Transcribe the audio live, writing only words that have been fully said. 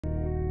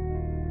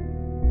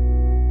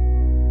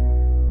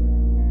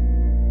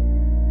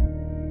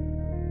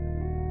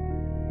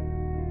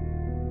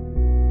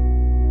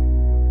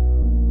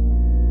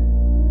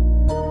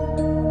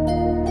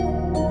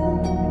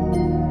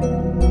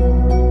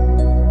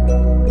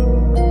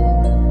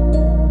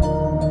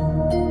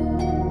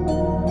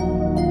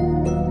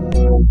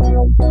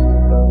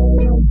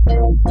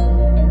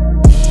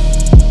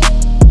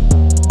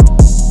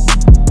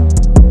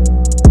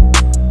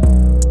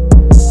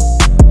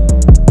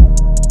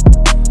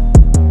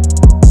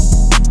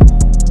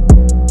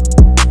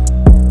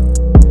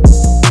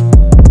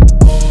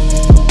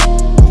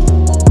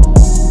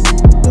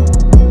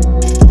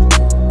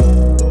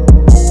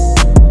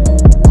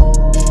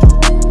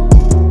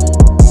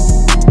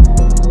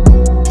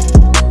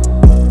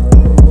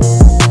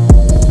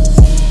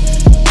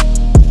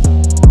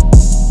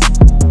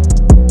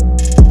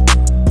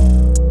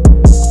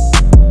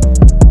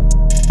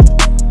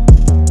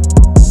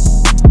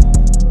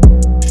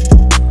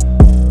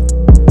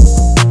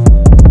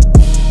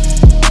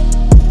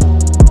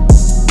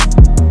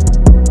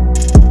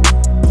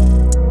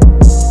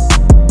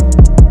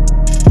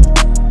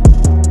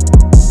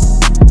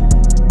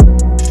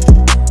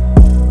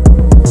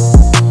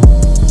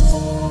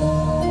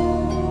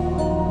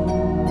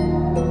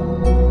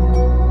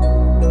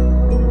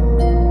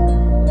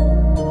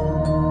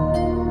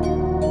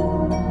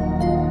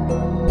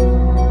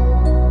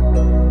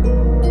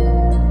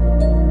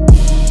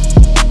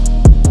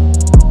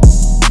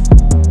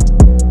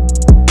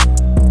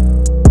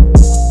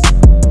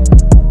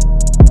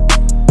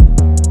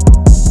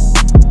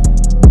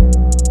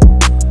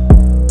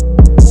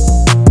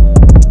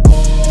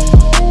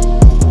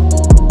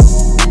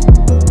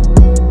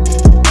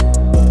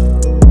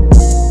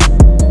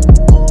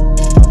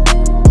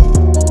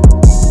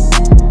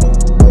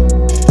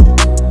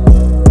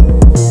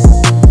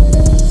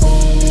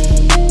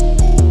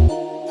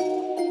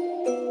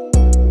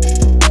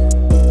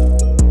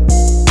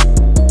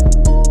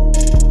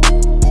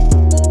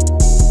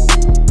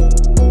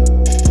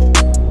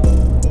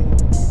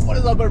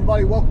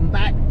everybody, welcome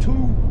back to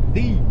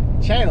the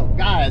channel.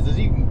 Guys, as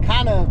you can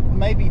kind of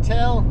maybe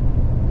tell,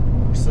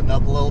 we're sitting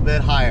up a little bit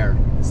higher.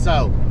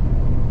 So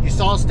you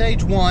saw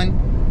stage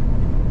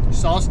 1, you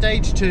saw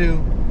stage 2,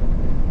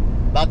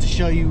 about to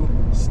show you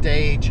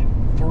stage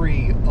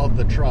 3 of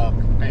the truck.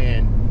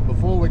 And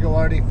before we go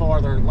any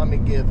farther, let me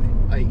give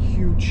a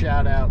huge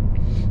shout out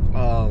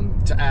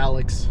to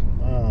Alex.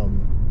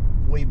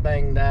 We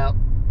banged out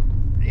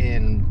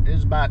in, it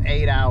was about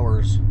 8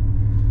 hours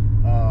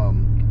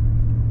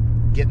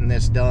getting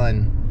this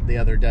done the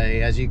other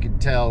day. As you can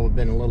tell, we've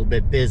been a little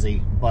bit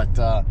busy,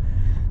 but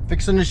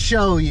fixing to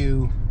show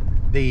you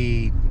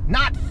the,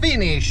 not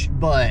finished,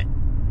 but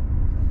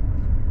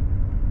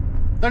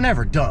they're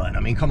never done. I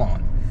mean, come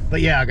on.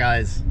 But yeah,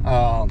 guys,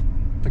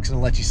 fixing to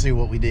let you see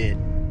what we did.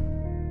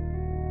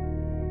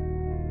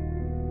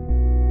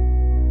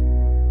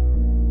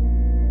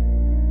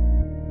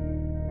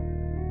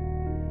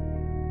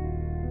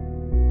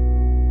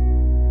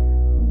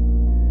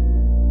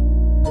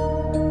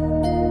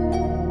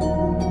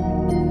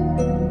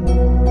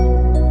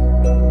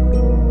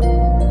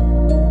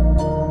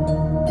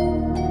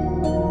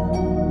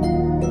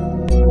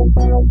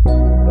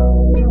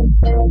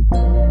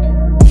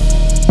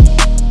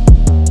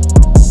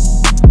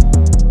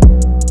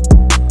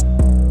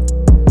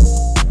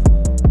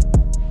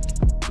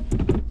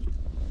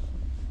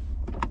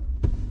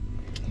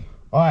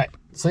 All right,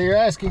 so you're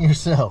asking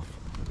yourself,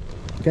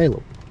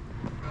 Caleb,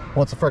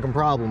 what's the freaking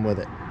problem with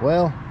it?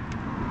 Well,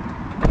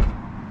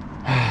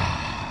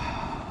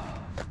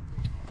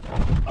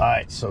 all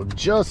right, so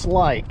just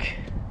like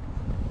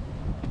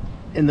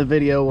in the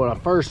video when I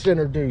first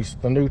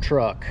introduced the new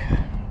truck,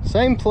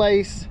 same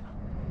place,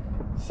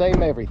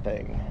 same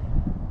everything,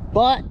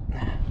 but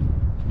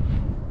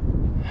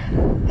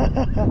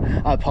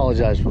I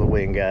apologize for the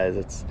wind,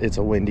 guys. It's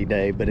a windy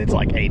day, but it's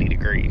like 80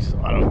 degrees,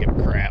 so I don't give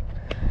a crap.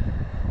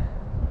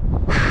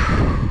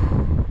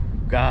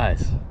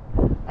 Guys,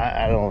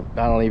 I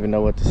don't even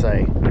know what to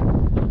say.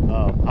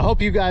 I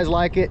hope you guys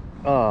like it.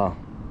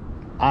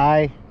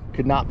 I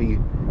could not be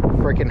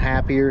freaking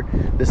happier.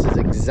 This is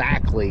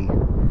exactly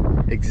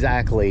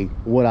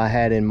what I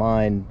had in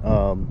mind.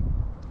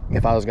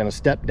 If I was going to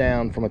step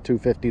down from a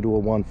 250 to a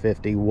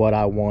 150, what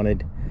I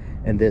wanted,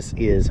 and this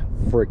is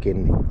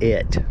freaking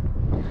it.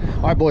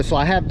 All right, boys, so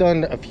I have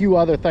done a few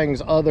other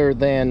things other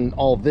than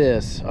all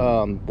this,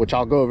 which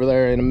I'll go over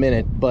there in a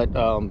minute, but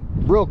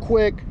real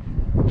quick,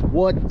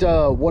 what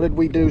did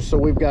we do? So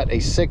we've got a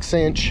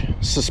 6-inch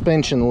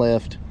suspension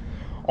lift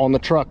on the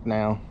truck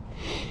now.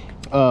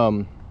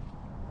 The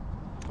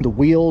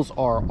wheels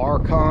are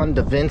Archon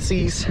Da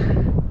Vinci's,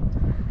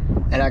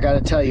 and I gotta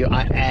tell you,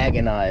 I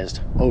agonized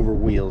over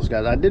wheels,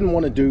 guys. I didn't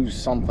want to do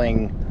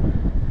something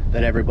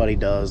that everybody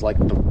does, like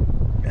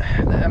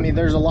I mean,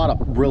 there's a lot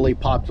of really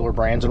popular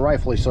brands, and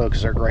rightfully so,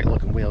 because they're great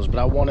looking wheels, but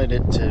I wanted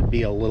it to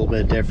be a little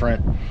bit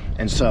different,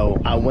 and so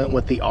I went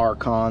with the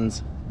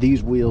Archons.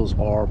 These wheels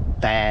are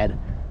bad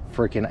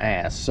freaking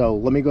ass. So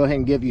let me go ahead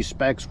and give you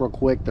specs real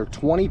quick. They're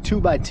 22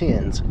 by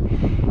 10s.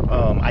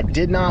 I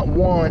did not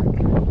want,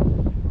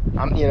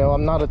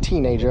 I'm not a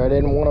teenager. I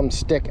didn't want them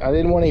I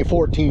didn't want any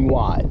 14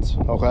 wides,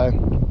 okay?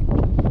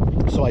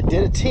 So I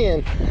did a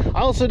 10.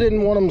 I also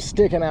didn't want them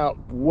sticking out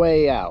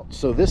way out.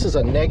 So this is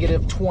a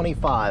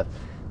 -25.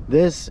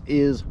 This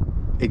is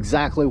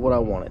exactly what I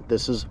wanted.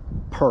 This is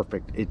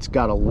perfect. It's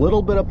got a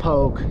little bit of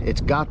poke.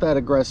 It's got that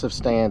aggressive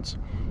stance,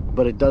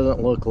 but it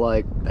doesn't look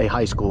like a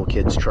high school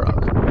kid's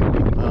truck.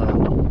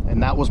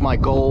 And that was my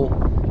goal.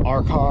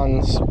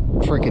 Archons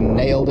freaking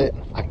nailed it.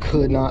 I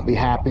could not be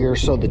happier.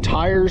 So the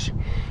tires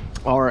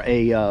are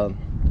a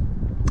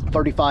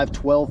 35,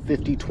 12,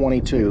 50,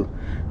 22.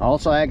 I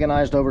also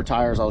agonized over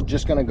tires. I was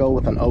just gonna go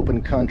with an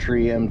open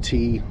country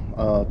MT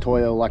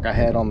Toyo like I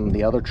had on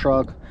the other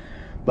truck,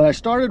 but I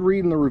started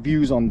reading the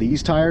reviews on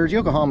these tires.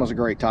 Yokohama's a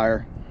great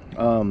tire.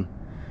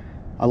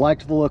 I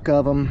liked the look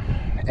of them,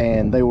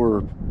 and they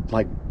were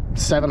like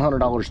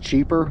 $700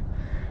 cheaper.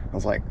 I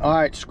was like, all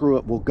right, screw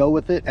it, we'll go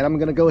with it. And I'm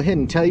gonna go ahead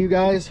and tell you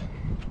guys,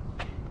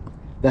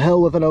 the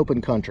hell with an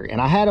open country. And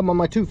I had them on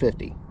my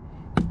 250.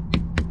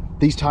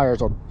 These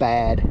tires are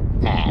bad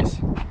ass.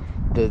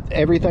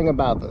 Everything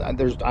about them,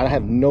 I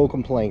have no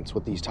complaints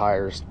with these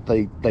tires.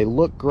 They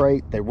look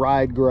great, they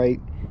ride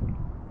great,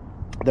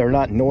 they're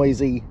not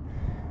noisy.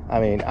 I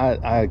mean,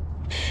 I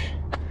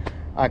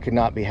could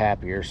not be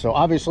happier. So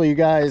obviously, you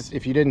guys,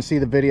 if you didn't see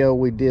the video,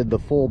 we did the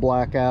full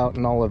blackout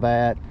and all of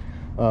that.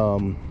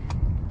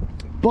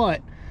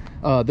 But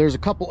there's a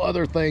couple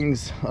other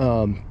things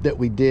that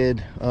we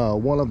did.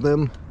 One of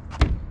them,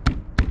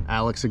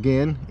 Alex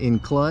again in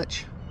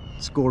clutch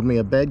scored me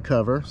a bed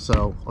cover,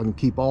 so I can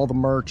keep all the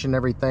merch and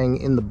everything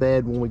in the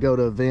bed when we go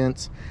to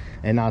events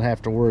and not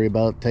have to worry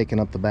about taking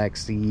up the back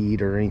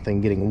seat or anything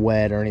getting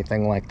wet or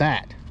anything like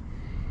that.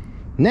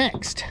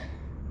 Next,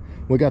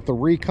 we got the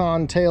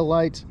Recon tail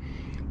lights.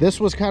 This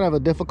was kind of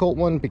a difficult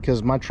one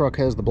because my truck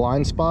has the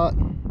blind spot,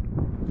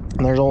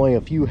 and there's only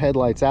a few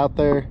headlights out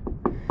there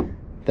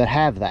that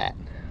have that.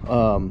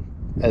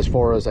 as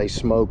far as a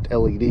smoked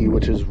LED,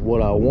 which is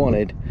what I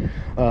wanted.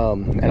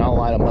 And I'll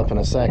light them up in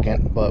a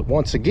second. But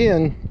once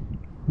again,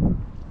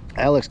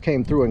 Alex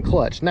came through and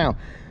clutched. Now,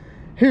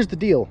 here's the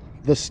deal.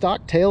 The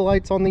stock tail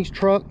lights on these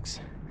trucks,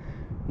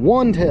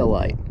 one tail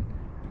light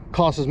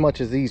costs as much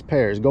as these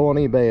pairs. Go on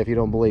eBay if you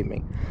don't believe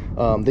me.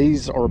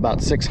 These are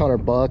about 600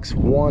 bucks.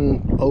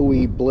 One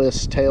OE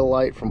Bliss tail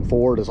light from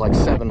Ford is like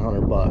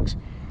 700 bucks.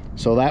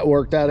 So that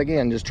worked out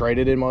again. Just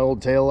traded in my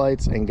old tail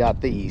lights and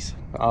got these.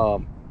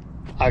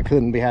 I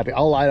couldn't be happy.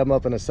 I'll light them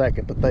up in a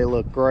second, but they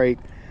look great.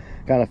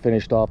 Kind of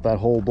finished off that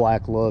whole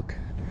black look.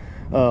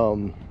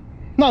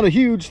 Not a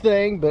huge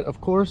thing, but of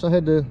course I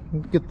had to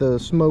get the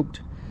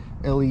smoked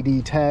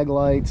LED tag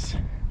lights.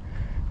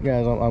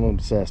 Guys, I'm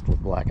obsessed with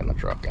blacking the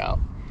truck out.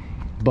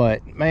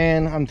 But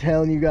man, I'm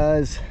telling you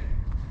guys,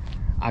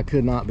 I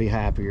could not be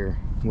happier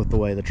with the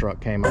way the truck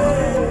came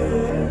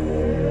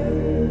out.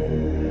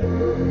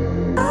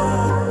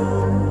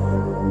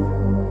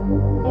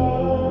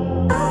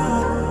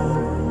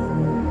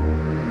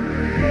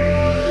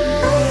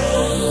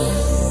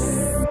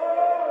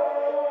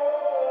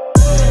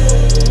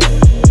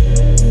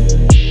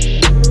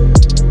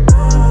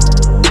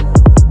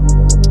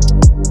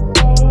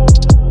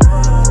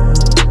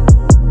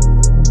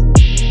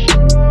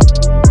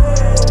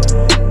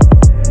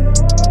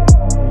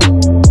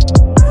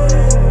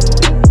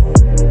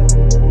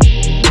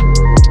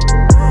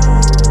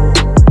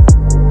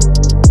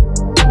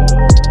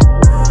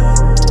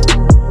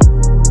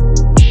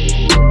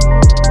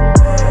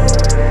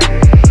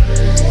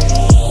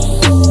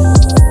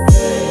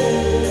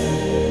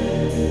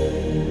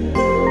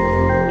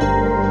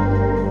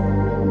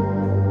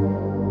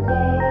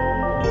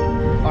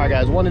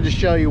 Wanted to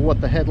show you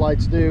what the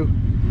headlights do,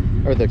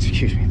 or the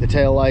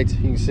tail lights.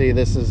 You can see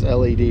this is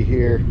LED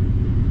here,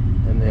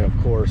 and then of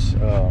course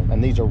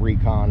and these are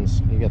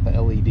recons. You got the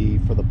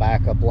LED for the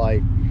backup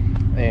light.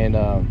 And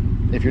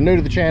if you're new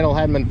to the channel,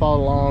 haven't been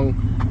following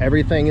along,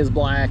 everything is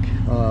black.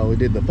 We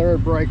did the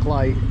third brake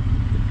light,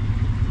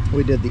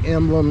 we did the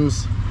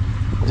emblems,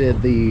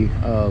 did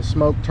the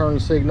smoke turn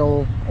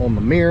signal on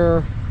the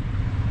mirror,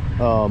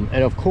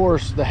 and of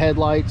course the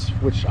headlights,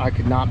 which I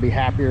could not be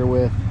happier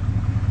with.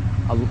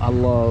 I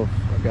love,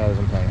 guys,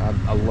 I'm telling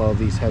you, I love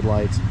these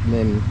headlights. And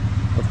then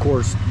of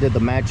course did the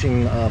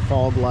matching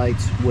fog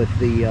lights with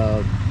the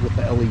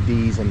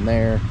LEDs in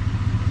there.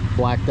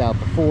 Blacked out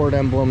the Ford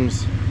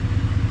emblems,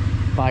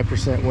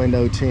 5%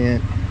 window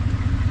tint,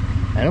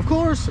 and of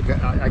course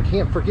I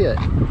can't forget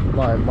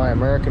my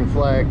American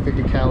flag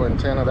 50 cal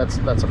antenna. That's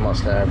a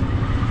must-have.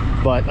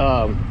 But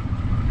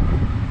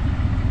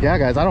yeah,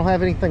 guys, I don't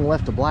have anything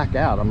left to black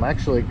out. I'm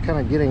actually kind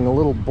of getting a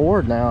little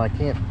bored now. I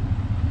can't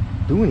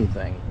do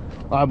anything.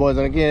 All right, boys,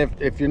 and again,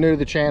 if you're new to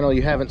the channel,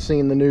 you haven't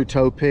seen the new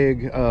tow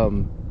pig.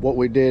 What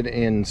we did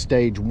in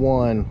stage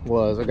one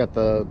was I got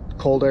the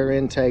cold air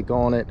intake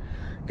on it,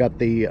 got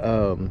the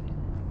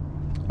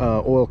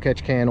oil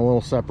catch can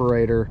oil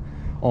separator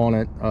on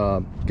it,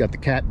 got the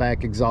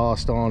catback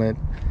exhaust on it,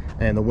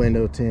 and the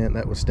window tint.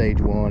 That was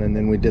stage one. And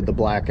then we did the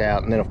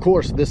blackout. And then of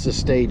course this is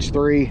stage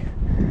three.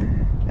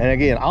 And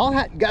again, I'll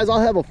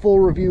have a full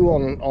review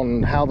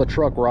on how the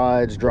truck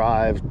rides,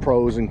 drives,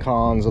 pros and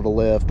cons of the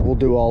lift. We'll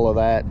do all of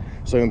that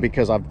soon,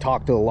 because I've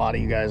talked to a lot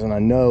of you guys, and I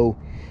know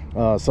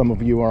some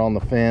of you are on the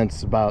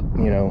fence about,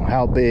 you know,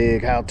 how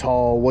big, how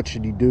tall, what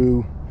should you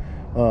do,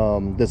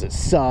 does it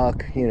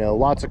suck, you know,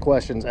 lots of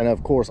questions. And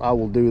of course I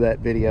will do that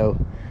video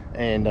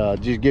and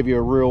just give you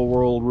a real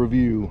world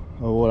review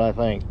of what I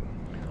think.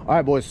 All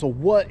right, boys, so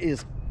what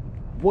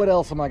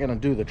else am I gonna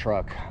do to the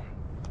truck?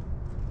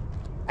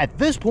 At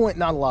this point,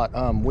 not a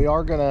lot. We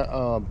are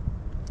gonna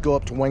go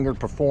up to Wingard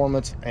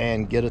Performance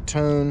and get a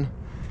tune.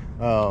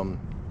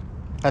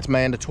 That's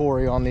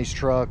mandatory on these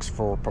trucks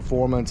for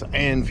performance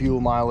and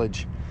fuel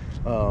mileage.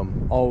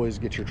 Always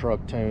get your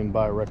truck tuned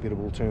by a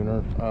reputable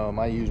tuner.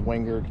 I use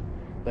Wingard.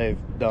 They've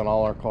done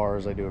all our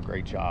cars. They do a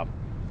great job.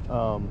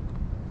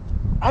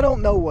 I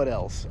don't know what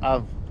else.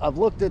 I've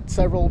looked at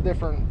several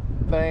different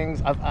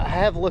things. I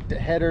have looked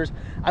at headers.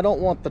 I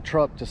don't want the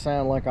truck to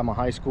sound like I'm a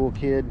high school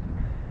kid.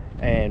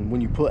 And when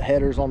you put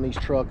headers on these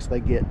trucks, they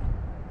get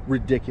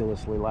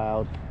ridiculously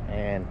loud,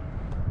 and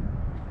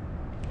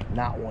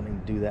not wanting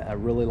to do that. I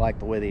really like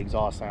the way the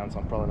exhaust sounds, so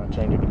I'm probably not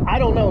changing it. I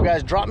don't know,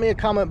 guys. Drop me a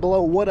comment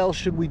below. What else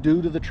should we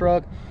do to the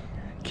truck?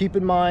 Keep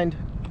in mind,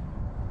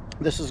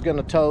 this is going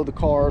to tow the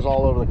cars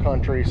all over the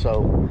country,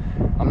 so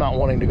I'm not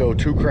wanting to go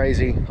too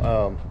crazy.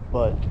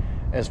 But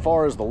as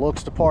far as the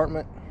looks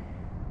department,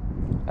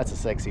 that's a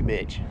sexy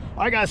bitch.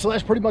 All right, guys, so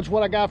that's pretty much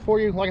what I got for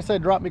you. Like I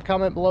said, drop me a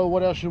comment below.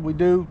 What else should we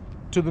do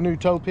to the new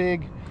tow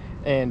pig?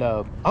 And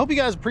I hope you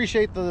guys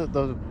appreciate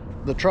the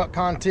truck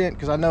content,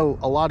 because I know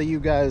a lot of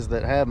you guys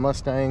that have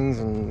Mustangs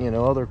and, you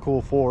know, other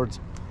cool Fords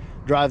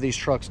drive these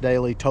trucks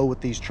daily, tow with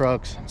these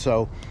trucks,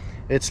 so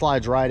it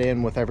slides right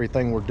in with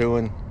everything we're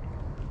doing.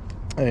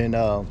 And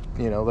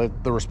you know,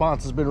 the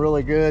response has been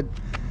really good.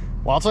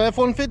 Lots of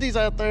F-150s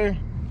out there.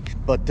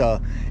 But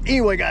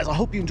anyway, guys, I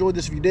hope you enjoyed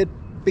this. If you did,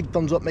 big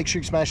thumbs up. Make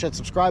sure you smash that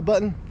subscribe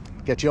button.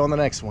 Catch you on the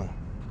next one.